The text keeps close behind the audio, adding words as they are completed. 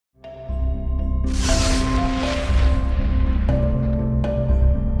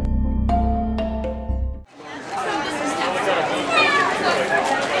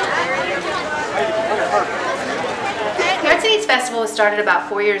festival was started about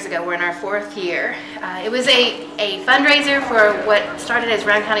 4 years ago. We're in our 4th year. It was a fundraiser for what started as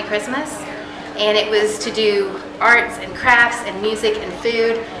Rowan County Christmas, and it was to do arts and crafts and music and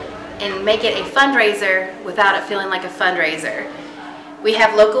food and make it a fundraiser without it feeling like a fundraiser. We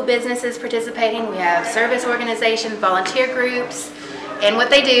have local businesses participating, we have service organizations, volunteer groups, and what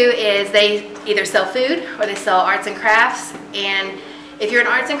they do is they either sell food or they sell arts and crafts. And if you're an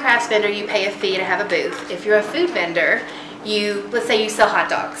arts and crafts vendor, you pay a fee to have a booth. If you're a food vendor, let's say you sell hot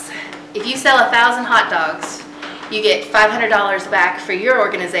dogs. If you sell 1,000 hot dogs, you get $500 back for your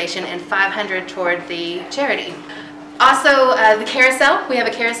organization and $500 toward the charity. Also, the carousel. We have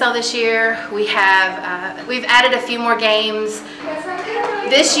a carousel this year. We've added a few more games.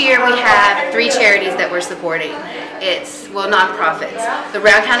 This year we have 3 charities that we're supporting. It's, well, nonprofits. The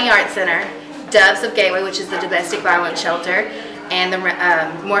Rowan County Art Center, Doves of Gateway, which is the domestic violence shelter, and the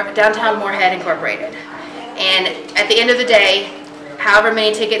Downtown Moorhead Incorporated. And at the end of the day, however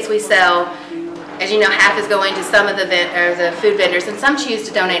many tickets we sell, as you know, half is going to some of the food vendors, and some choose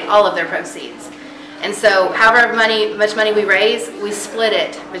to donate all of their proceeds. And so however much money we raise, we split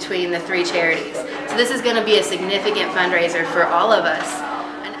it between the 3 charities. So this is going to be a significant fundraiser for all of us.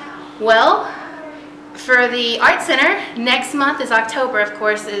 Well, for the Art Center, next month is October, of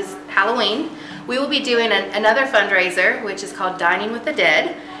course, is Halloween. We will be doing another fundraiser, which is called Dining with the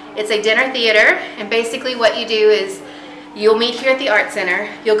Dead. It's a dinner theater, and basically what you do is you'll meet here at the Art Center,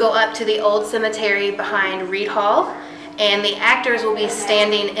 you'll go up to the old cemetery behind Reed Hall, and the actors will be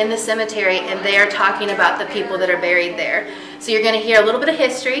standing in the cemetery and they are talking about the people that are buried there. So you're going to hear a little bit of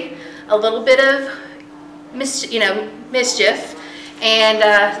history, a little bit of mischief,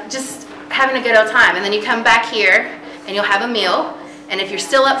 and just having a good old time. And then you come back here and you'll have a meal. And if you're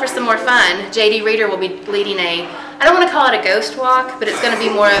still up for some more fun, J.D. Reader will be leading I don't want to call it a ghost walk, but it's going to be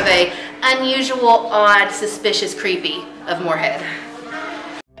more of a unusual, odd, suspicious, creepy of Moorhead.